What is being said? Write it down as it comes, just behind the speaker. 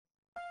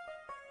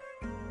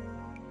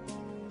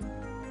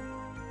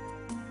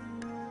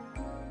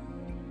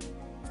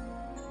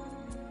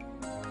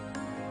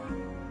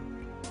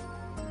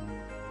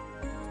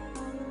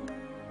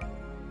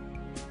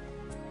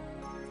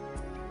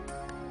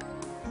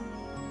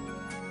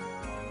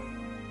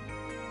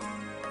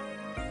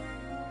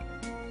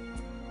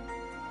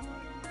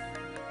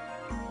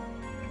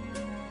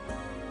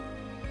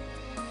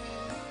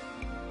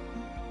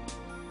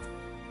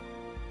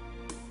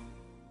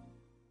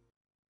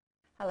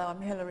Hello,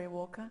 I'm Hilary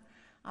Walker.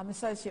 I'm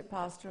Associate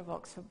Pastor of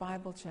Oxford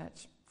Bible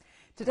Church.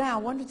 Today I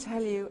want to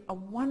tell you a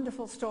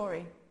wonderful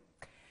story.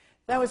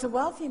 There was a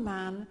wealthy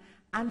man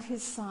and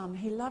his son.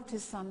 He loved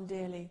his son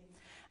dearly.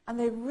 And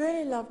they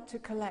really loved to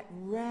collect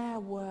rare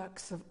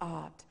works of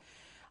art,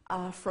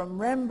 from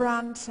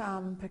Rembrandt,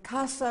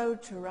 Picasso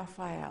to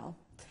Raphael.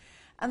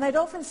 And they'd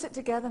often sit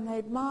together and they'd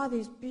admire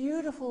these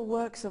beautiful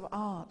works of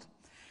art.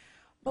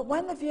 But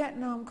when the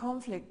Vietnam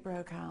conflict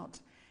broke out,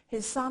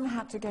 his son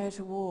had to go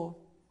to war.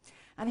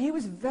 And he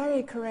was a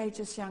very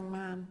courageous young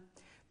man,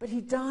 but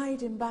he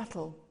died in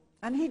battle.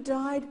 And he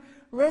died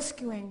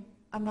rescuing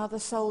another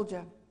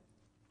soldier.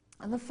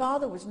 And the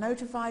father was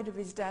notified of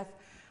his death,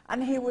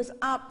 and he was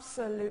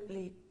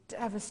absolutely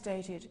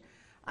devastated.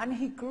 And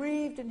he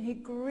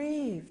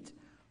grieved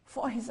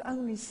for his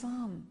only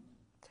son.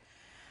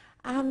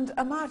 And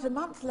about a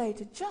month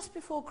later, just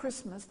before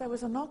Christmas, there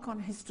was a knock on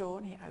his door,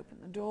 and he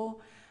opened the door,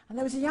 and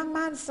there was a young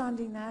man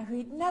standing there who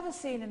he'd never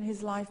seen in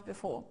his life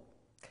before.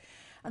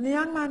 And the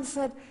young man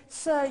said,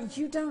 "Sir,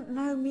 you don't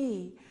know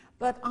me,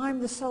 but I'm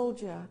the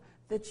soldier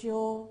that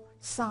your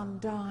son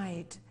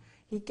died.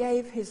 He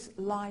gave his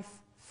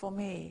life for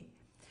me.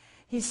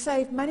 He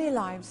saved many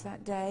lives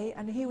that day,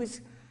 and he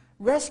was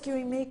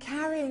rescuing me,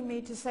 carrying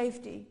me to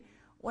safety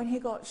when he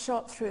got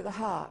shot through the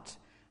heart,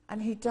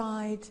 and he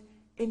died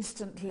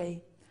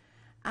instantly.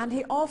 And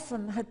he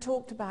often had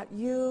talked about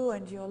you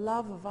and your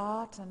love of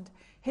art and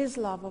his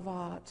love of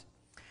art."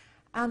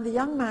 And the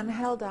young man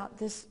held out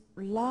this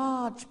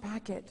large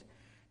packet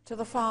to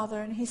the father,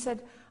 and he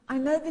said, "I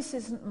know this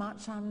isn't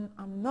much, I'm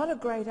not a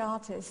great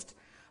artist,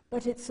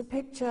 but it's a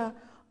picture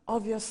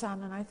of your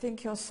son, and I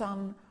think your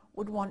son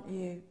would want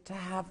you to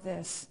have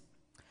this."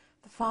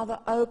 The father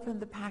opened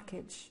the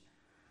package,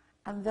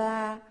 and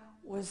there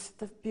was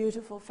the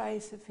beautiful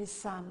face of his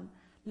son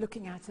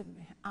looking at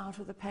him out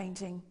of the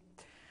painting.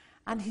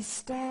 And he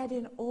stared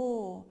in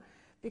awe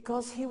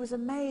because he was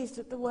amazed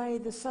at the way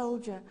the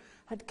soldier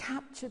had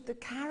captured the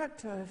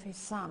character of his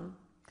son,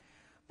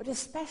 but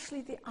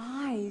especially the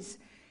eyes.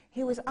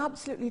 He was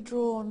absolutely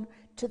drawn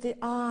to the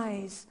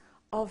eyes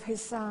of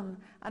his son.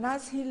 And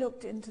as he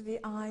looked into the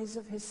eyes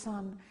of his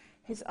son,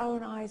 his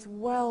own eyes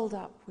welled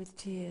up with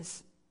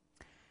tears.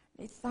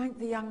 He thanked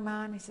the young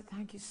man. He said,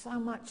 "Thank you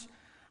so much."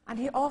 And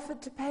he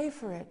offered to pay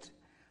for it.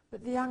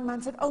 But the young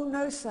man said, "Oh,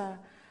 no, sir.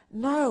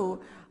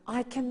 No,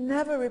 I can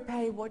never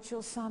repay what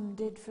your son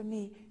did for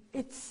me.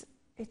 It's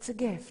a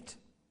gift."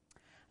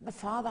 And the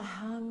father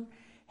hung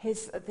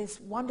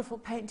this wonderful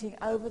painting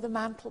over the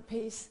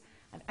mantelpiece,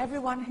 and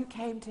everyone who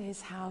came to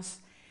his house,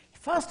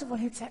 first of all,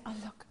 he'd say, "Oh,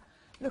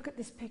 look at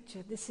this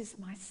picture. This is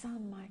my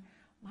son,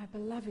 my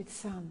beloved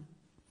son."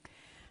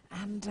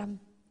 And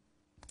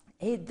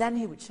then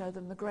he would show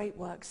them the great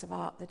works of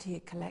art that he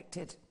had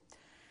collected.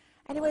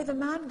 Anyway, the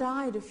man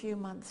died a few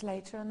months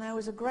later, and there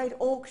was a great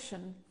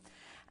auction,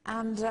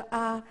 and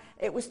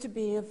it was to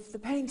be of the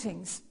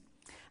paintings.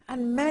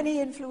 And many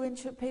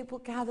influential people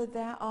gathered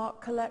there, art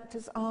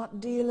collectors, art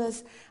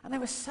dealers, and they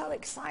were so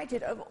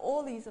excited over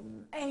all these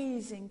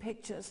amazing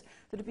pictures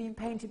that had been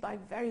painted by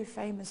very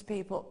famous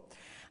people.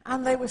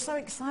 And they were so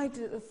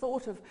excited at the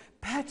thought of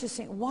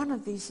purchasing one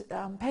of these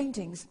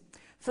paintings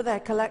for their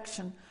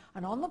collection.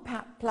 And on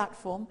the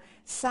platform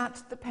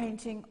sat the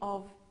painting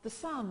of the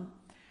son.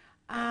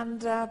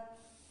 And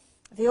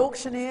the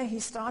auctioneer, he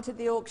started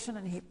the auction,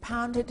 and he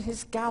pounded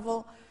his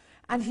gavel,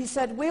 and he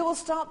said, "We will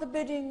start the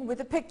bidding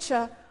with a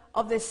picture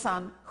of this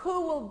son.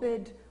 Who will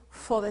bid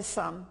for this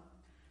son?"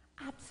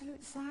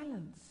 Absolute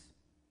silence.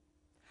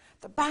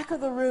 The back of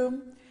the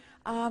room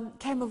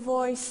came a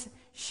voice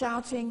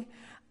shouting,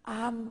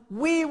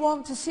 "We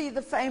want to see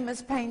the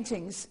famous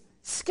paintings.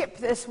 Skip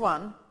this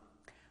one."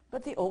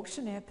 But the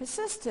auctioneer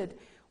persisted.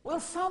 "Will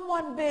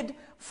someone bid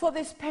for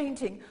this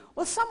painting?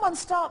 Will someone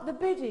start the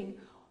bidding?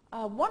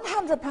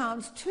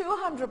 £100,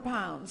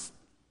 £200.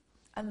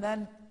 And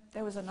then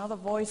there was another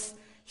voice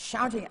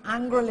shouting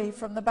angrily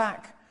from the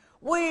back,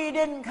 "We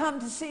didn't come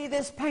to see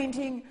this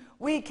painting.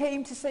 We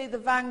came to see the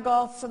Van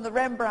Goghs and the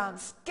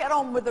Rembrandts. Get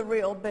on with the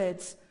real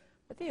bids."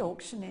 But the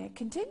auctioneer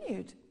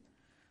continued.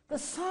 The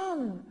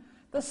son,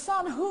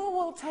 who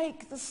will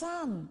take the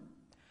son?"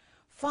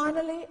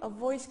 Finally, a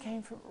voice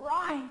came from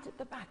right at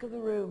the back of the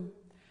room.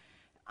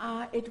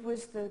 It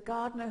was the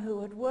gardener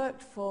who had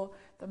worked for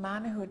the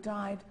man who had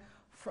died.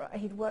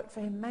 He'd worked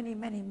for him many,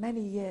 many,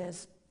 many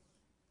years.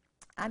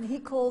 And he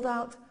called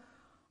out,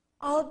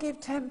 "I'll give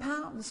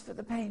 £10 for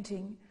the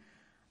painting."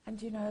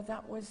 And you know,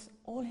 that was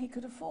all he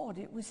could afford.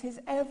 It was his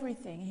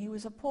everything. He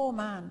was a poor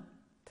man.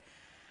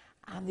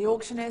 And the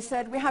auctioneer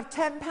said, "We have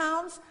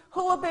 £10.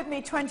 Who will bid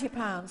me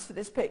 £20 for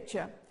this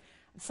picture?"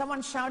 And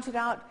someone shouted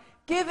out,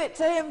 "Give it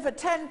to him for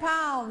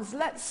 £10.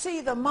 Let's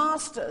see the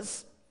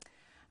masters."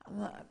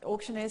 And the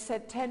auctioneer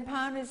said,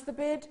 £10 is the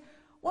bid.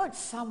 Won't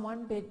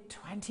someone bid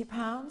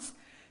 £20?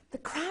 The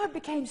crowd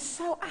became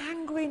so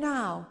angry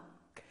now.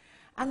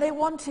 And they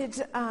wanted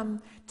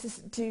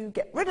to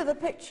get rid of the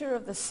picture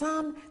of the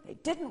son. They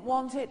didn't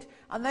want it,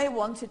 and they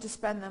wanted to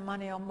spend their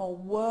money on more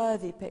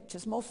worthy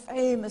pictures, more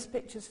famous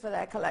pictures for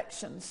their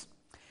collections.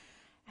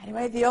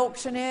 Anyway, the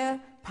auctioneer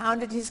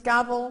pounded his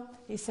gavel.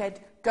 He said,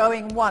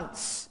 going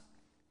once,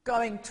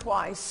 going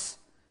twice,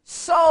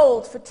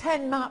 sold for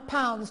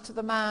 £10 to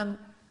the man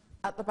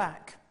at the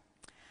back.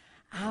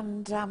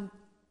 And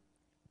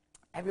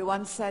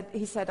everyone said,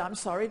 he said, I'm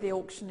sorry, the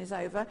auction is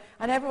over.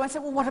 And everyone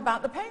said, well, what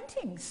about the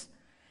paintings?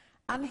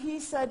 And he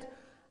said,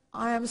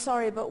 I am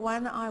sorry, but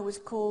when I was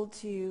called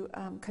to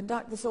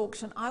conduct this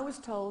auction, I was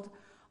told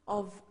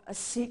of a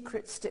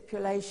secret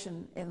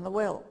stipulation in the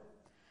will.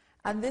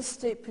 And this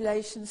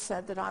stipulation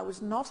said that I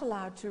was not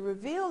allowed to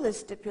reveal this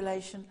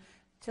stipulation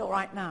till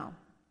right now.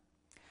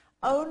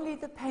 Only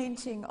the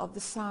painting of the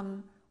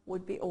sun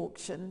would be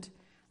auctioned,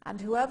 and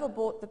whoever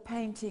bought the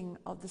painting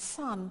of the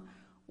sun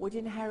would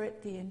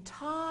inherit the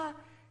entire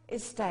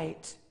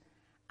estate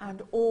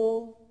and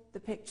all the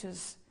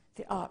pictures,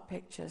 the art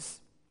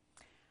pictures.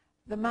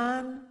 The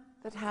man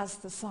that has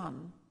the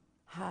sun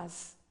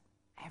has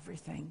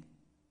everything.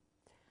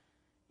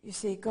 You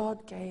see,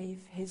 God gave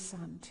his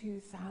son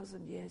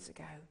 2,000 years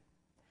ago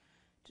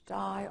to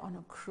die on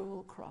a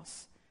cruel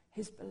cross,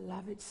 his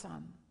beloved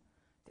son,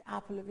 the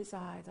apple of his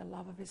eye, the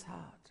love of his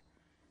heart,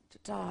 to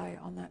die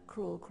on that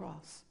cruel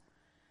cross.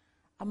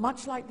 And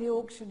much like the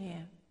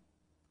auctioneer,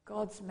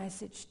 God's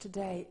message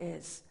today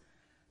is,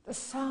 the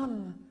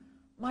son,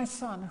 my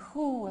son,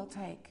 who will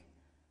take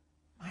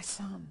my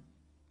son?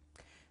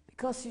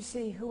 Because you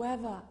see,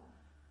 whoever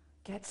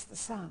gets the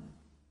son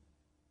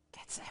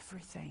gets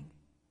everything.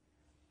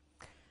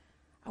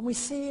 And we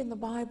see in the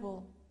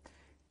Bible,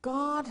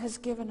 God has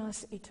given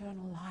us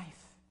eternal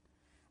life.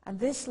 And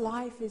this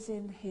life is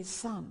in his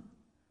Son.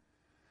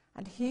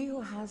 And he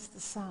who has the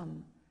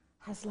Son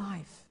has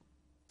life.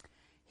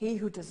 He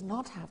who does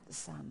not have the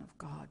Son of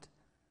God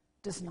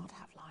does not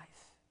have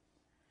life.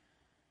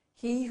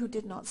 He who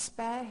did not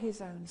spare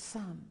his own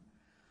Son,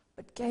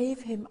 but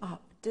gave him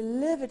up,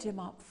 delivered him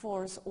up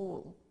for us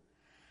all,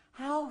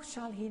 how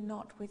shall he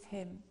not with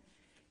him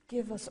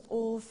give us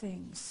all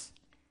things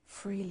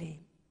freely?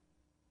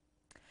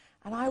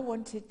 And I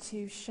wanted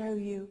to show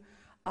you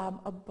a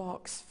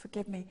box.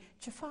 Forgive me.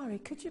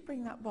 Jafari, could you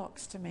bring that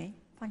box to me?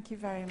 Thank you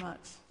very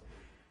much.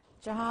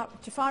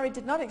 Jafari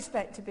did not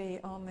expect to be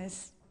on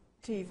this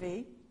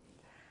TV.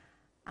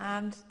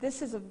 And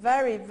this is a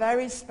very,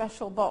 very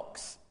special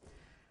box.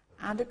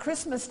 And at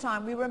Christmas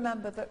time, we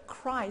remember that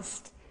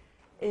Christ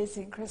is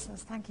in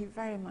Christmas. Thank you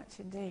very much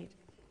indeed.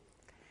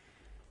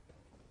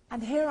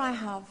 And here I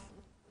have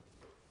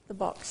the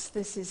box.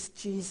 This is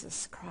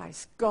Jesus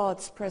Christ,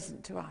 God's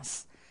present to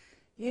us.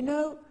 You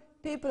know,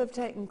 people have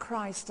taken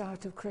Christ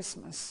out of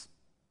Christmas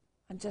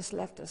and just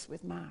left us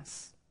with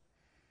Mass.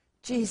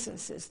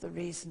 Jesus is the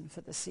reason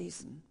for the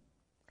season.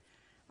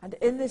 And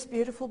in this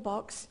beautiful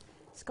box,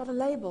 it's got a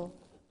label.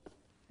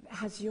 It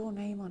has your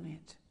name on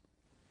it.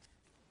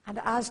 And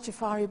as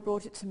Jafari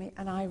brought it to me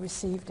and I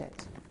received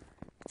it,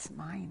 it's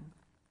mine.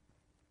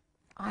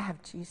 I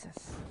have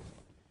Jesus.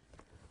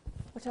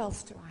 What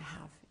else do I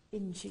have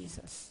in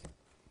Jesus?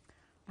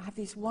 I have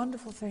these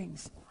wonderful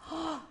things.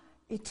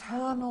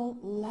 Eternal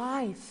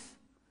life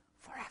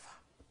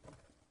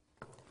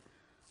forever.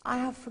 I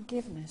have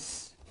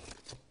forgiveness.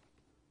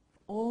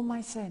 All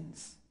my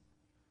sins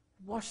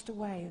washed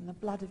away in the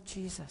blood of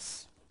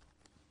Jesus.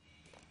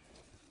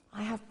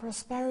 I have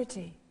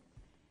prosperity.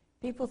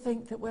 People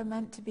think that we're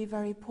meant to be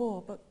very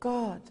poor, but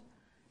God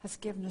has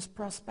given us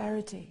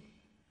prosperity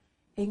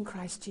in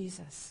Christ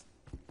Jesus.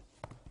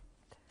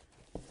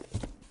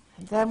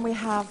 And then we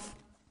have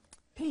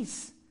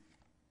peace.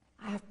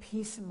 I have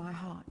peace in my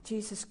heart.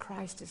 Jesus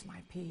Christ is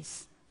my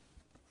peace.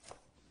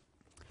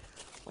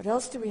 What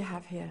else do we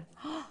have here?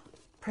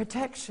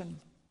 Protection.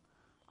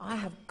 I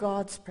have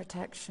God's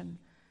protection.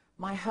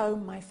 My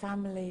home, my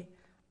family,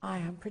 I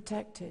am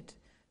protected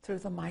through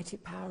the mighty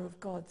power of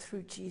God,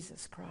 through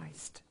Jesus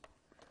Christ.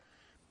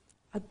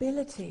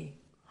 Ability.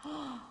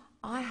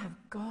 I have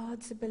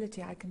God's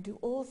ability. I can do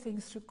all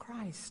things through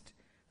Christ,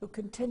 who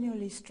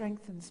continually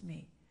strengthens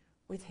me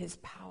with his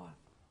power.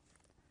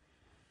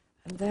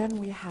 And then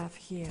we have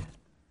here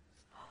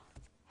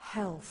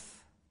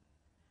health.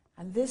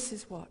 And this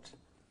is what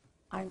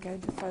I'm going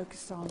to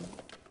focus on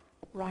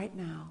right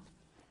now.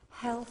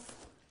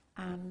 Health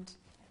and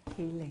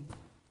healing.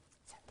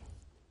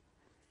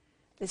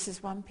 This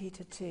is 1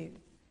 Peter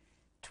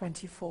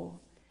 2:24.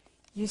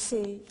 You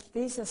see,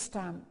 these are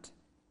stamped,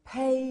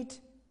 paid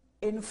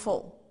in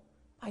full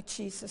by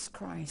Jesus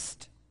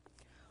Christ.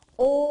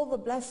 All the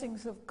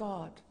blessings of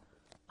God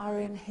are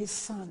in his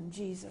Son,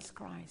 Jesus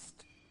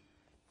Christ.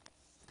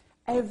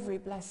 Every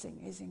blessing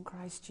is in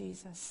Christ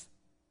Jesus.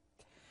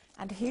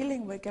 And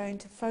healing, we're going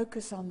to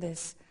focus on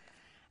this.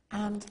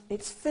 And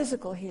it's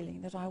physical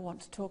healing that I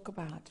want to talk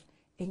about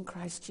in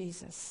Christ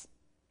Jesus.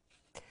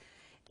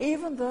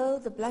 Even though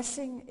the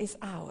blessing is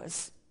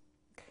ours,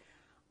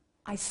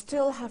 I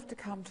still have to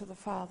come to the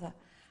Father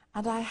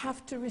and I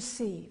have to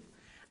receive.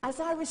 As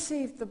I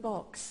received the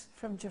box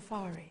from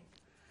Jafari,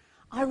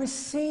 I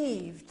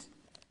received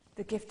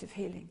the gift of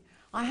healing.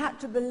 I had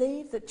to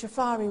believe that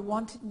Jafari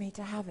wanted me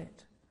to have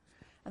it.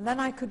 And then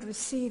I could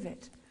receive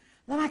it.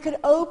 Then I could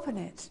open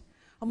it.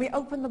 And we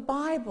open the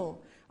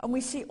Bible. and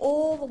we see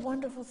all the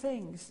wonderful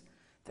things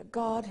that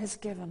God has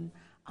given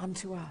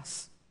unto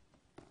us.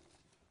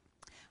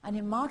 And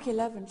in Mark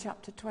 11,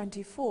 chapter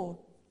 24,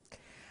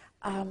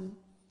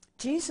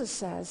 Jesus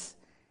says,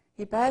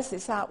 he bears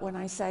this out when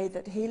I say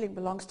that healing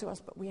belongs to us,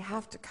 but we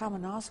have to come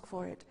and ask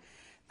for it.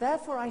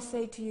 Therefore I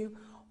say to you,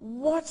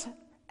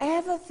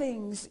 whatever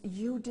things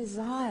you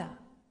desire,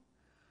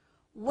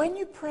 when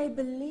you pray,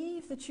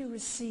 believe that you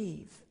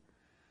receive,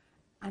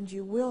 and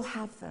you will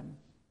have them.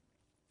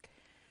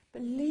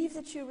 Believe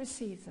that you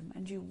receive them,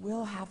 and you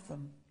will have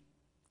them.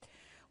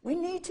 We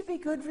need to be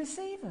good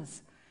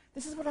receivers.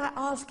 This is what I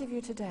ask of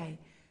you today.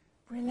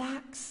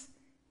 Relax.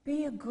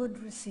 Be a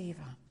good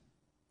receiver.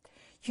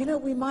 You know,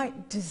 we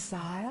might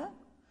desire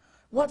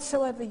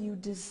whatsoever you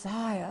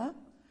desire.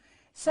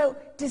 So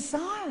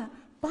desire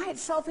by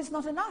itself is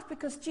not enough,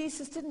 because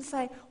Jesus didn't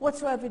say,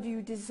 whatsoever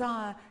you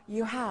desire,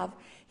 you have.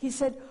 He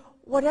said,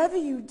 whatsoever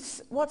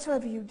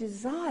you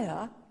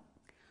desire,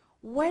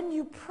 when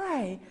you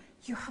pray,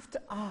 you have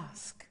to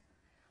ask.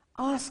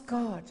 Ask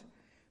God.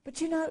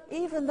 But you know,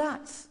 even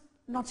that's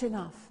not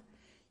enough.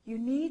 You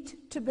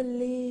need to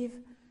believe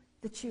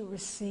that you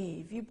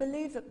receive. You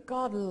believe that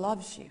God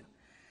loves you,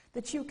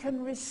 that you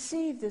can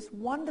receive this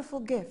wonderful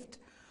gift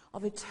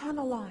of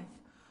eternal life,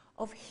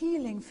 of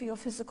healing for your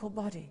physical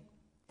body.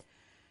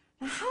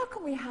 Now, how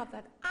can we have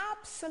that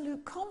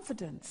absolute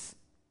confidence?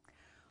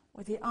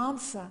 Well, the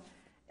answer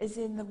is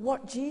in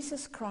what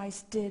Jesus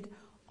Christ did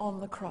on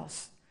the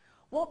cross.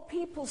 What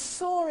people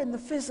saw in the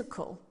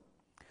physical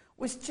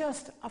was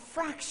just a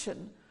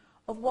fraction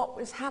of what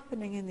was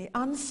happening in the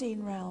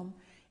unseen realm,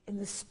 in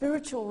the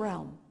spiritual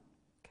realm.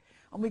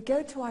 And we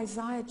go to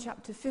Isaiah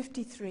chapter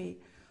 53,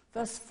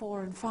 verse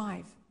 4 and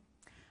 5.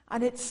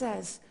 And it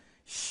says,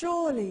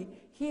 surely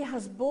he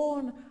has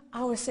borne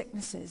our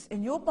sicknesses.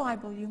 In your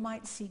Bible you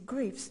might see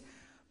griefs,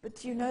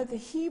 but you know the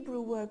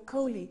Hebrew word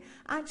koli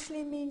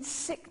actually means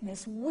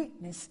sickness,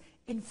 weakness,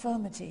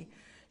 infirmity.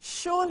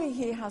 Surely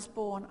he has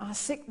borne our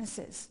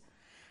sicknesses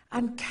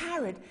and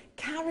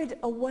carried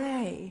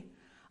away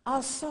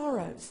our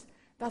sorrows.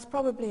 That's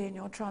probably in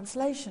your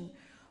translation.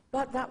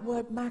 But that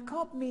word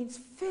makob means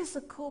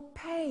physical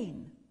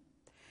pain.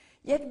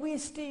 Yet we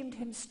esteemed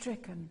him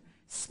stricken,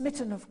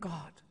 smitten of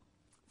God.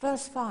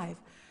 Verse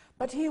 5,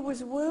 but he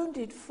was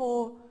wounded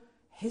for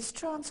his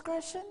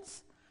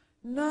transgressions?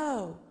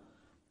 No,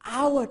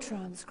 our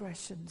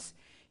transgressions.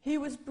 He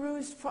was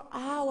bruised for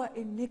our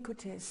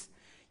iniquities.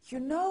 You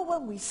know,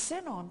 when we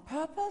sin on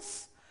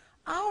purpose,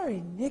 our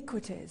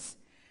iniquities,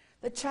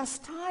 the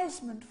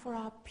chastisement for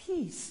our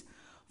peace,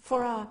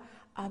 for our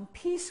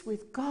peace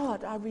with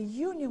God, our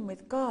reunion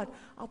with God,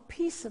 our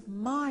peace of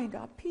mind,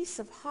 our peace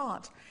of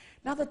heart.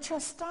 Now the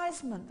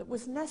chastisement that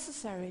was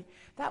necessary,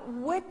 that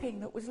whipping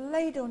that was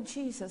laid on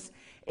Jesus,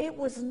 it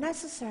was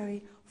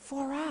necessary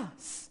for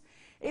us.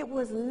 It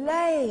was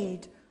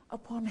laid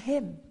upon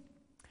him.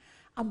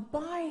 And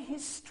by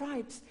his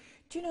stripes,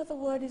 do you know the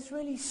word is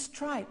really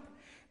stripe?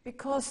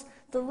 Because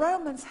the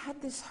Romans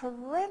had this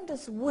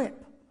horrendous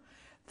whip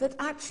that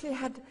actually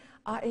had,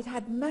 it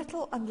had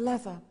metal and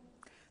leather.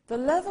 The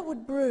leather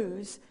would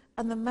bruise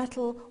and the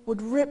metal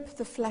would rip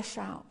the flesh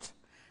out.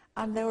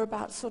 And there were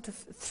about sort of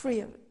three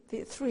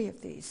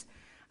of these.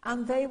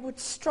 And they would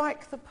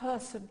strike the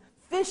person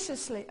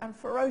viciously and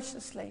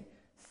ferociously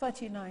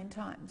 39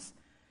 times.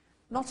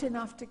 Not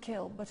enough to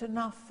kill, but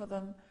enough for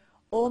them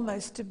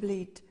almost to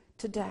bleed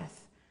to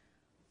death.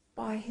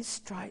 By his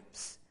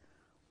stripes,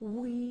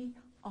 we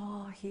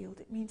are healed.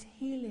 It means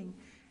healing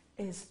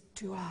is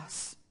to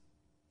us.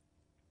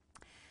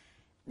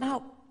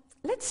 Now,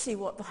 let's see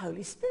what the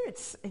Holy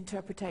Spirit's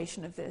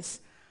interpretation of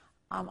this.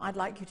 I'd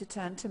like you to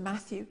turn to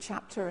Matthew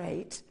chapter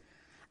 8,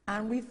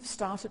 and we've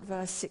started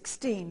verse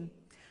 16.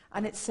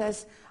 And it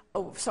says,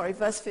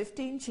 verse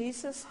 15,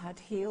 Jesus had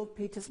healed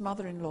Peter's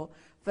mother-in-law.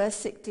 Verse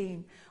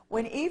 16,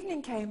 when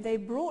evening came, they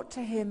brought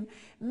to him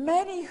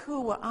many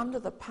who were under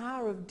the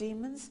power of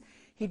demons.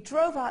 He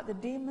drove out the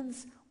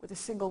demons with a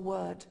single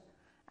word,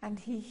 and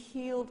he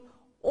healed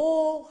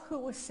all who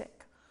were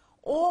sick.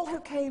 All who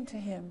came to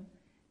him,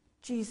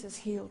 Jesus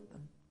healed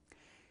them.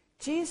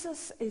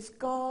 Jesus is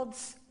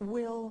God's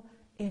will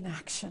in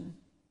action.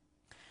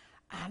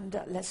 And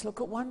let's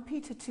look at 1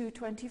 Peter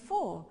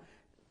 2:24.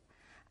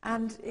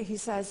 And he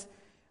says,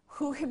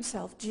 who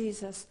himself,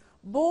 Jesus,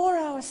 bore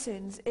our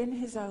sins in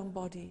his own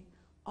body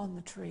on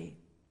the tree,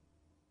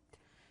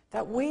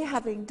 that we,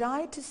 having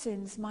died to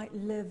sins, might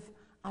live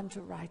unto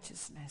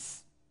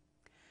righteousness,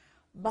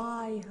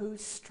 by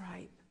whose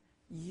stripe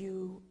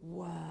you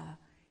were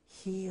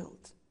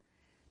healed.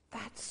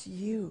 That's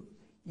you.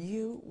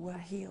 You were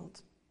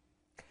healed.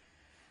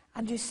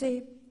 And you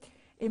see,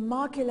 in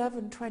Mark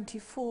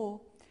 11:24,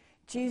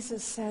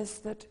 Jesus says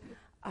that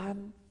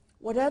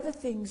whatever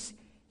things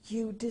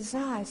you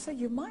desire, so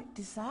you might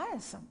desire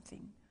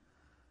something,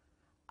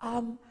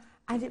 and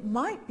it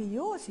might be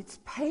yours, it's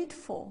paid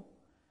for,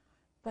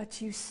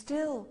 but you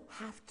still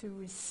have to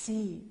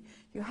receive.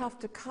 You have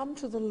to come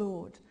to the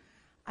Lord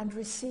and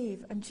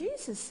receive. And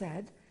Jesus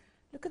said,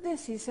 look at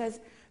this, he says,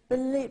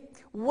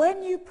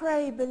 when you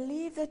pray,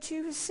 believe that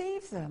you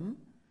receive them,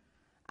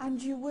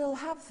 and you will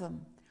have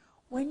them.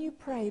 When you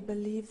pray,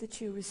 believe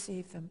that you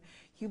receive them.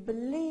 You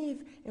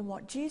believe in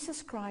what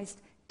Jesus Christ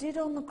did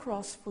on the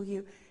cross for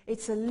you.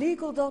 It's a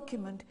legal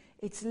document.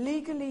 It's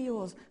legally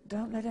yours.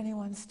 Don't let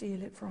anyone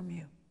steal it from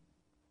you.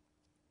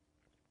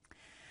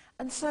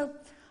 And so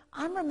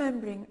I'm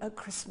remembering at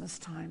Christmas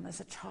time as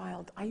a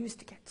child, I used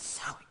to get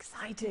so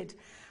excited,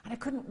 and I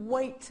couldn't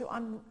wait to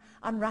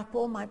unwrap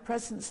all my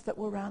presents that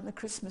were around the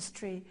Christmas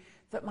tree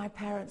that my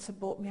parents had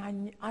bought me.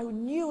 I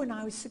knew and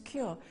I was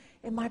secure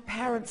in my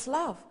parents'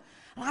 love.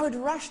 And I would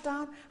rush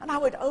down and I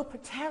would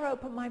tear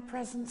open my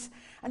presents.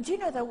 And do you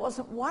know, there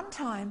wasn't one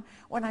time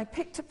when I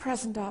picked a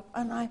present up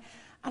and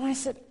I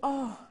said,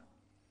 oh,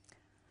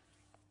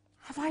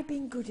 have I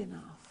been good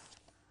enough?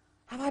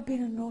 Have I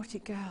been a naughty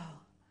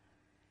girl?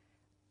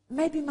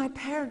 Maybe my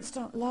parents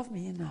don't love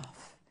me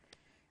enough.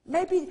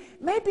 Maybe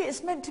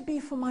it's meant to be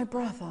for my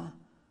brother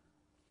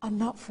and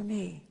not for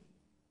me.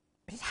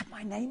 But it had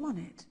my name on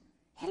it,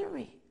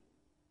 Hilary.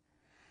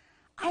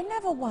 I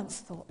never once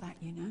thought that,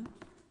 you know.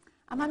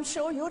 And I'm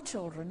sure your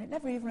children, it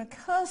never even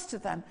occurs to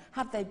them,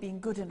 have they been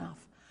good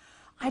enough?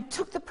 I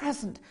took the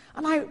present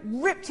and I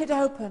ripped it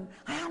open.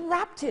 I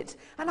unwrapped it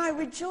and I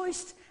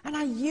rejoiced and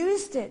I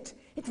used it.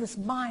 It was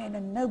mine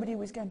and nobody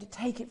was going to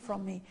take it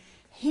from me.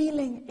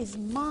 Healing is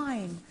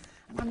mine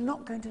and I'm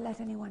not going to let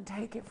anyone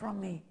take it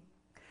from me.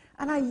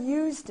 And I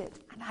used it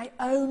and I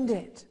owned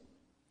it.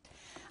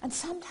 And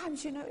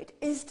sometimes, you know, it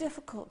is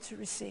difficult to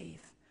receive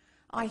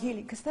our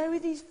healing because there are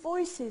these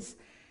voices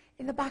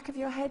in the back of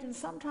your head, and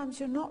sometimes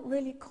you're not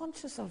really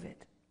conscious of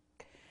it.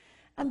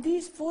 And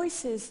these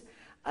voices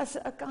are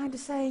kind of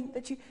saying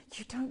that you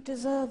don't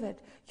deserve it,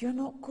 you're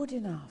not good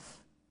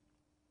enough.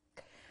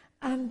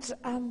 And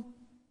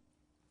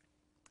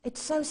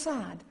it's so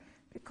sad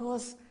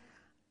because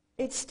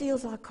it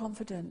steals our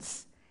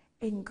confidence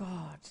in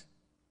God.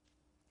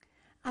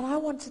 And I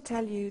want to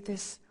tell you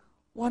this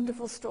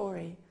wonderful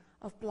story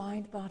of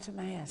blind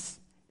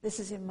Bartimaeus. This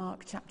is in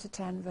Mark chapter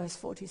 10, verse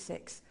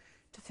 46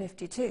 to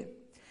 52.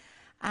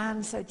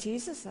 And so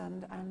Jesus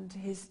and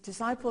his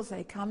disciples,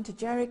 they come to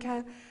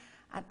Jericho,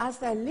 and as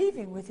they're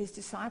leaving with his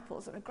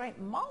disciples and a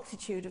great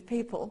multitude of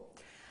people,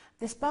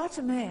 this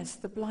Bartimaeus,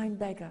 the blind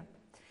beggar,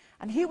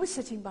 and he was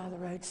sitting by the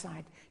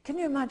roadside. Can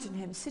you imagine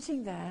him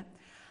sitting there,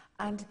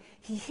 and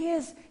he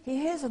hears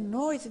a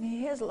noise and he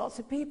hears lots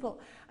of people,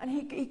 and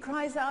he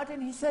cries out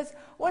and he says,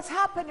 what's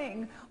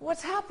happening?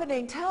 What's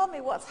happening? Tell me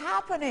what's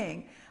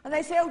happening. And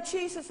they say, oh,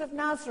 Jesus of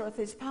Nazareth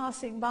is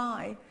passing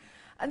by.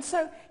 And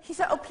so he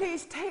said, oh,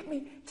 please take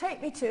me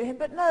to him.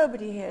 But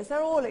nobody hears.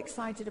 They're all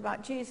excited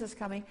about Jesus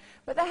coming,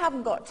 but they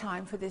haven't got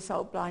time for this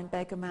old blind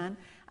beggar man.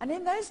 And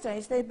in those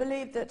days, they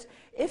believed that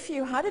if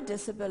you had a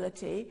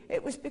disability,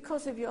 it was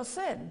because of your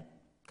sin.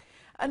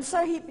 And so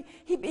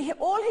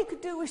all he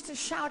could do was to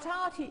shout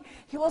out.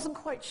 He wasn't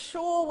quite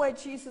sure where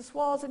Jesus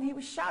was, and he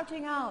was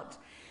shouting out,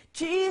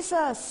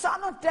 Jesus,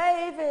 Son of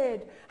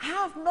David,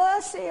 have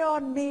mercy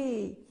on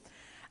me.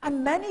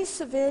 And many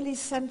severely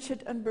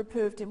censured and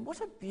reproved him.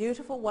 What a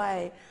beautiful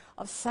way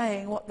of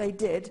saying what they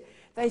did.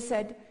 They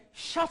said,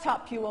 shut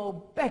up, you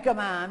old beggar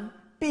man,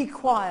 be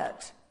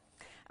quiet.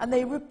 And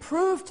they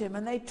reproved him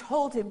and they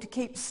told him to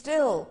keep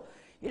still.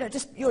 You know,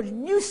 just, you're a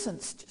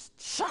nuisance,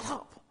 just shut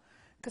up.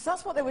 Because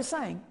that's what they were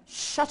saying,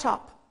 shut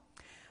up.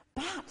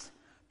 But,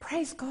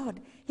 praise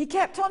God, he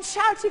kept on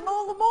shouting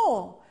all the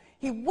more.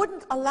 He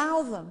wouldn't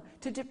allow them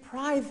to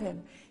deprive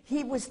him.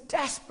 He was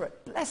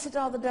desperate. Blessed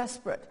are the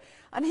desperate.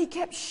 And he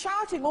kept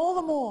shouting all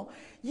the more,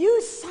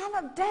 you Son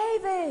of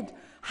David,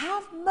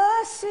 have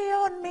mercy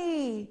on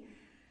me.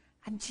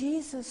 And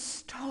Jesus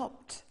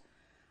stopped.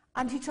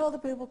 And he told the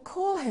people,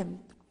 call him.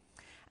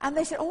 And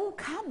they said, oh,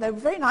 come. They were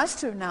very nice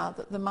to him now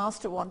that the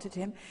master wanted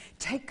him.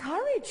 Take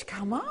courage,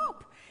 come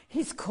up.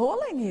 He's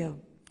calling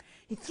you.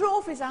 He threw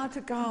off his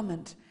outer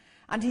garment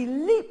and he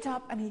leaped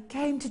up and he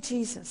came to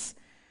Jesus.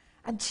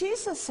 And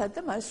Jesus said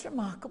the most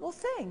remarkable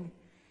thing.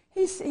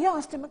 He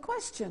asked him a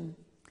question.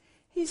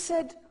 He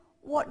said,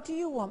 what do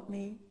you want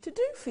me to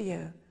do for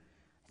you?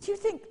 Do you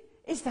think,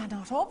 is that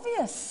not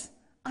obvious?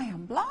 I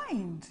am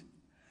blind.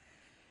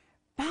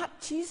 But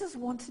Jesus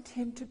wanted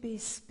him to be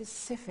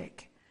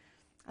specific.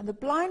 And the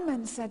blind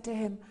man said to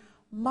him,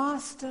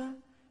 Master,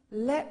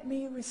 let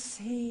me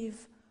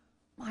receive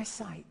my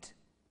sight.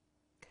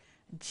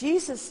 And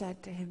Jesus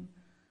said to him,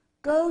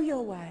 go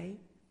your way,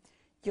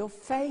 your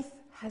faith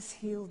has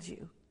healed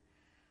you.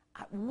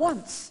 At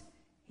once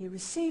he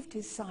received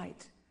his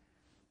sight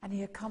and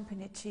he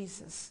accompanied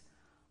Jesus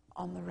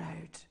on the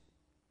road.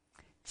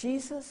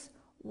 Jesus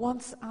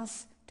wants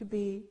us to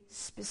be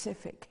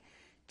specific.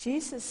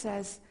 Jesus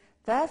says,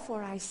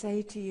 therefore I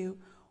say to you,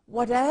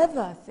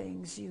 whatever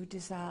things you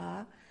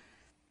desire,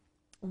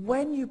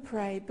 when you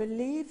pray,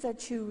 believe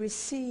that you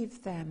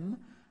receive them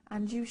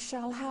and you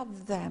shall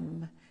have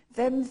them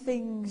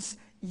things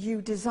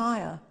you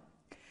desire.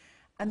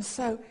 And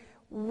so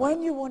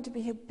when you want to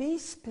be here, be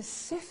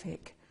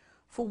specific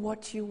for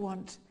what you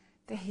want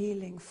the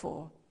healing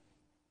for.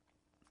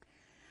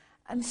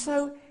 And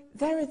so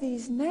there are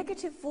these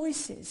negative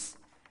voices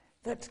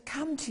that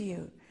come to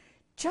you.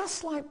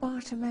 just like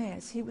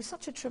Bartimaeus, he was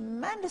such a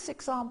tremendous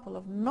example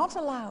of not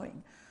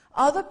allowing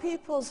other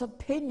people's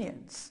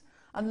opinions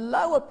and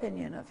low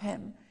opinion of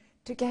him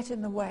to get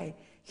in the way.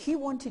 He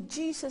wanted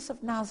Jesus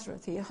of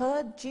Nazareth. He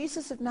heard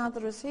Jesus of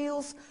Nazareth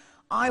heals.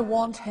 I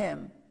want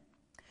him.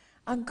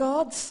 And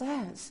God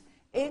says,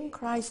 in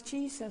Christ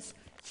Jesus,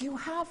 you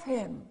have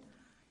him.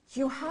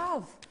 You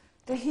have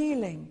the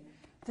healing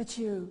that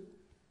you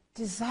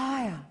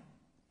desire.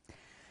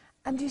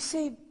 And you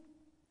see,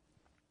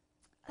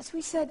 as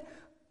we said,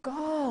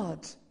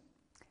 God's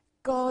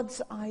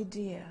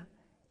idea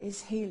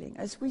is healing.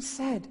 As we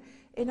said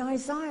in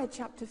Isaiah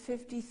chapter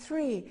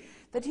 53,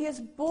 that he has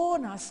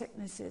borne our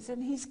sicknesses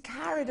and he's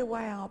carried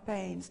away our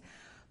pains.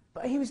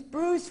 But he was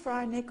bruised for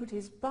our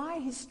iniquities. By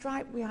his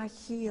stripe we are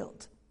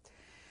healed.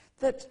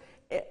 That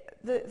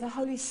the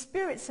Holy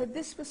Spirit said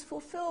this was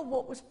fulfilled,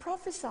 what was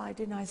prophesied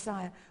in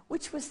Isaiah,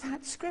 which was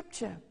that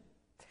scripture.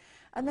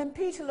 And then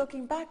Peter,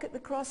 looking back at the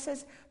cross,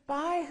 says,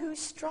 by whose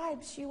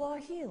stripes you are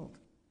healed.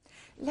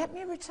 Let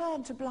me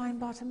return to blind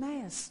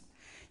Bartimaeus.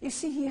 You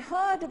see, he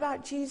heard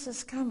about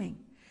Jesus coming.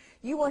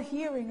 You are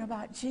hearing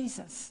about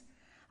Jesus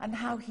and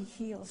how he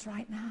heals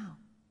right now.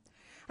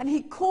 And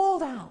he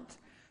called out,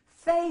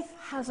 faith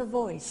has a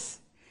voice.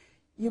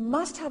 You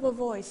must have a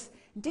voice.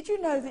 Did you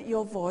know that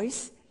your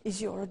voice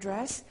is your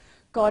address?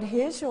 God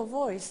hears your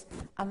voice,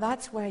 and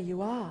that's where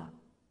you are.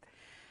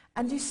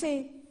 And you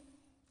see,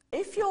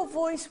 if your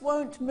voice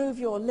won't move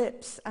your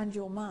lips and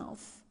your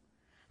mouth,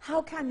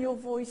 how can your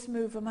voice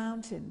move a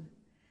mountain?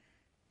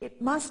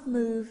 It must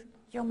move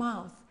your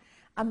mouth.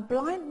 And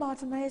blind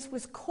Bartimaeus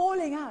was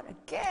calling out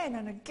again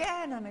and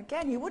again and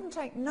again. He wouldn't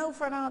take no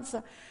for an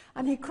answer.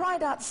 And he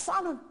cried out,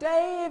 Son of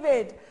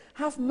David,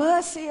 have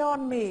mercy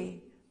on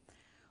me.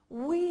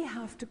 We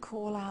have to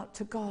call out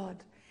to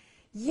God.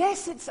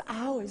 Yes, it's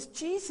ours.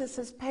 Jesus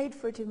has paid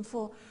for it in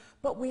full.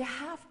 But we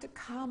have to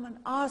come and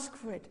ask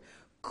for it.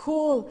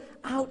 Call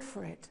out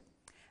for it.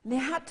 And he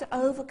had to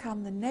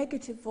overcome the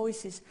negative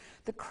voices.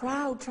 The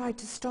crowd tried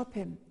to stop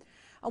him.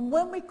 And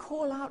when we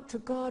call out to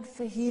God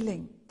for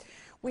healing,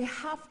 we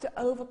have to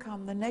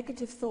overcome the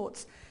negative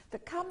thoughts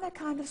that come, they're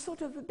kind of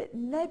sort of a bit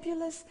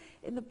nebulous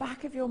in the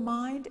back of your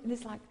mind. And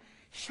it's like,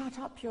 shut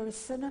up, you're a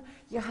sinner.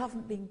 You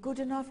haven't been good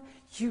enough.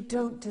 You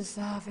don't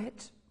deserve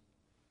it.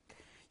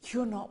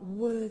 You're not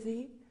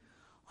worthy.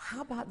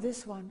 How about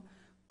this one?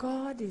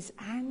 God is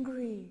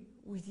angry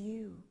with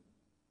you.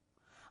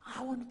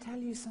 I want to tell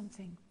you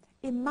something.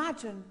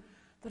 Imagine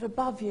that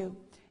above you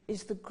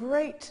is the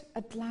great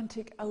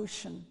Atlantic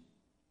Ocean.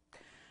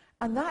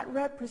 And that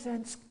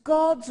represents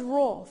God's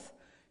wrath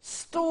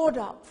stored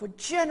up for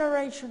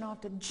generation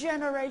after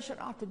generation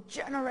after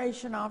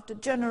generation after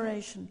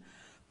generation.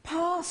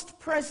 Past,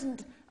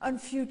 present,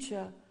 and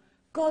future.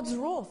 God's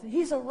wrath.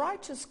 He's a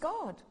righteous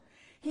God.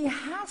 He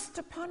has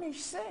to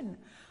punish sin.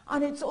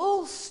 And it's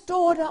all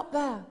stored up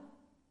there.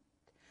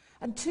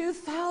 And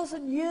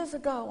 2,000 years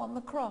ago on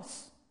the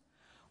cross,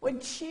 when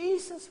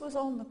Jesus was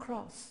on the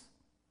cross,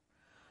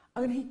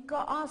 and he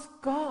asked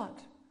God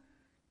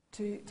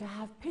to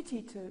have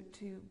pity, to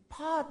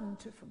pardon,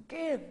 to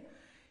forgive,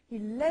 he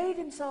laid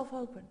himself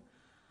open.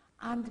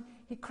 And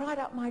he cried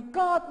out, my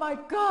God,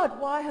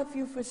 why have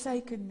you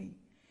forsaken me?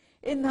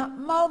 In that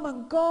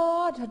moment,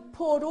 God had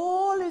poured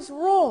all his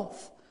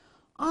wrath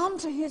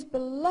onto his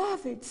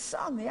beloved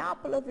Son, the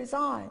apple of his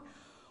eye.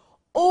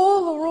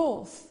 All the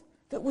wrath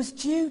that was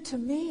due to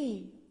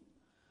me,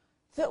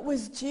 that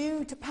was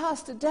due to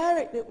Pastor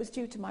Derek, that was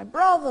due to my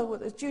brother,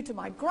 that was due to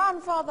my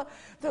grandfather,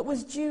 that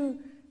was due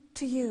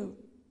to you.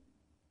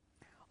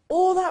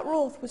 All that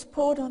wrath was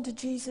poured onto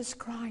Jesus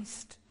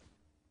Christ.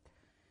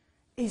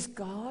 Is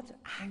God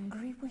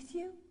angry with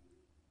you?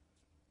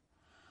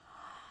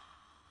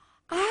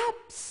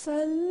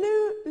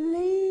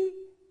 Absolutely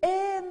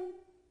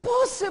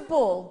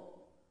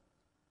impossible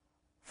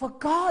for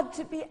God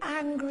to be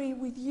angry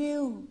with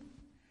you.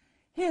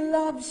 He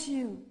loves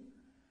you.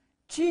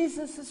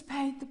 Jesus has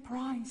paid the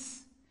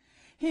price.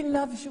 He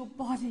loves your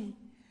body.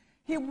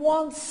 He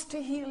wants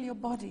to heal your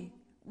body.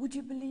 Would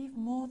you believe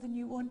more than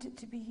you want it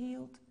to be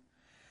healed?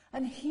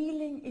 And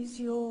healing is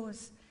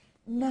yours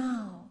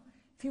now.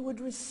 If you would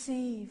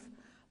receive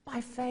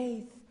by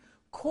faith,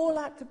 call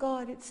out to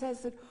God. It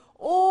says that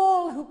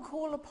all who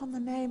call upon the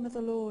name of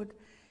the Lord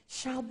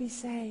shall be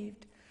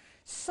saved.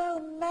 So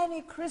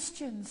many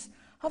Christians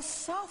have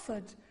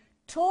suffered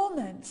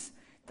torments.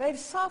 They've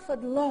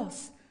suffered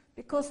loss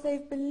because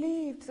they've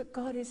believed that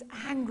God is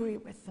angry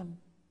with them.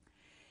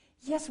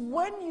 Yes,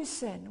 when you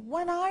sin,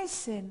 when I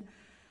sin,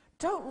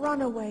 don't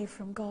run away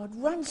from God.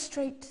 Run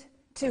straight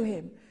to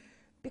him.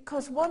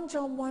 Because 1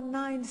 John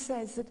 1:9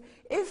 says that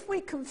if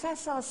we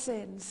confess our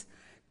sins,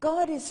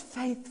 God is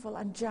faithful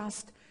and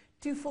just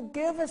to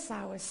forgive us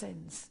our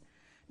sins.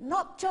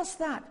 Not just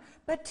that,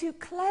 but to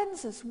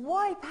cleanse us,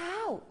 wipe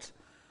out,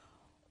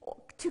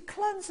 to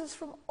cleanse us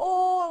from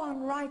all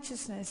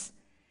unrighteousness.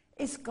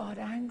 Is God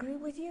angry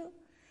with you?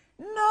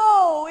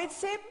 No,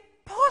 it's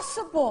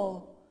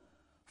impossible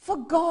for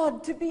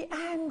God to be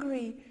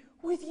angry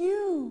with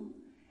you.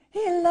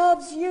 He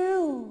loves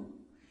you.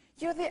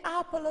 You're the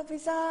apple of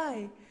his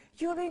eye.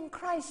 You're in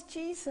Christ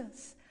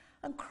Jesus,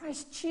 and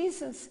Christ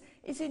Jesus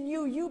is in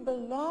you. You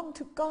belong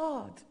to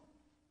God.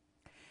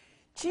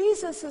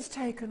 Jesus has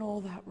taken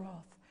all that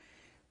wrath.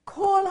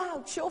 Call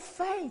out your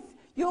faith,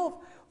 your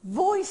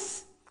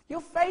voice.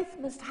 Your faith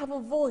must have a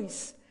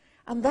voice,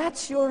 and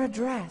that's your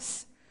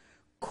address.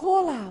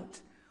 Call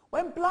out.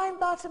 When blind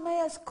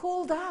Bartimaeus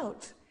called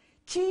out,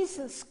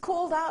 Jesus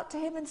called out to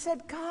him and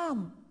said,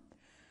 come.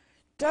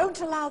 Don't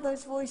allow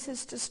those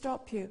voices to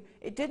stop you.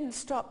 It didn't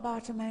stop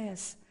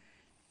Bartimaeus.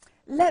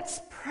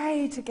 Let's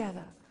pray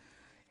together.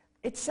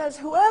 It says,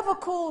 whoever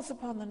calls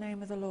upon the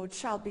name of the Lord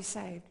shall be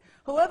saved.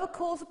 Whoever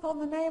calls upon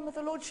the name of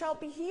the Lord shall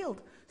be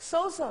healed.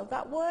 Sozo,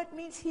 that word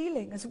means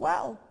healing as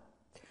well.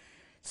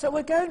 So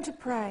we're going to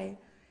pray.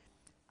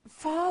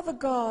 Father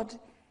God,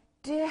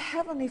 dear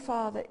Heavenly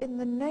Father, in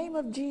the name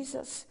of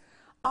Jesus,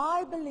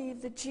 I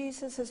believe that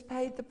Jesus has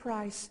paid the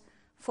price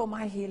for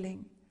my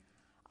healing.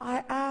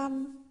 I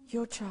am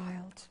your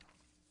child.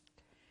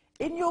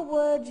 In your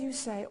word you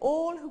say,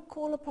 all who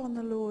call upon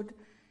the Lord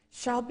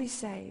shall be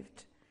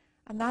saved.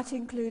 And that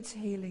includes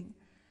healing.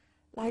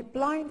 Like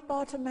blind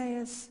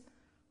Bartimaeus,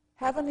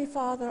 Heavenly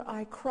Father,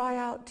 I cry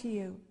out to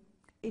you.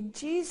 In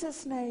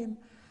Jesus' name,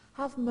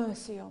 have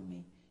mercy on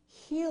me.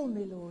 Heal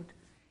me, Lord.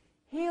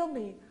 Heal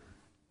me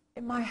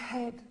in my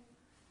head,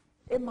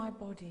 in my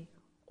body,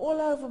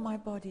 all over my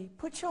body.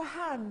 Put your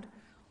hand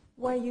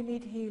where you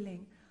need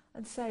healing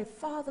and say,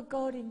 Father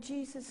God, in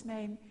Jesus'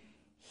 name,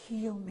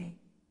 heal me.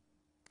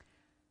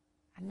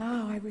 And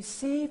now I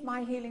receive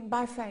my healing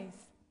by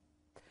faith.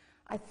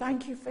 I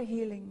thank you for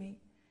healing me.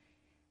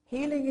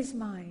 Healing is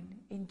mine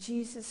in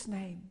Jesus'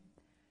 name.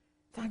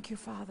 Thank you,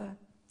 Father.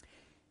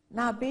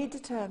 Now be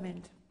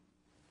determined.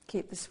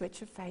 Keep the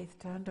switch of faith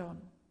turned on.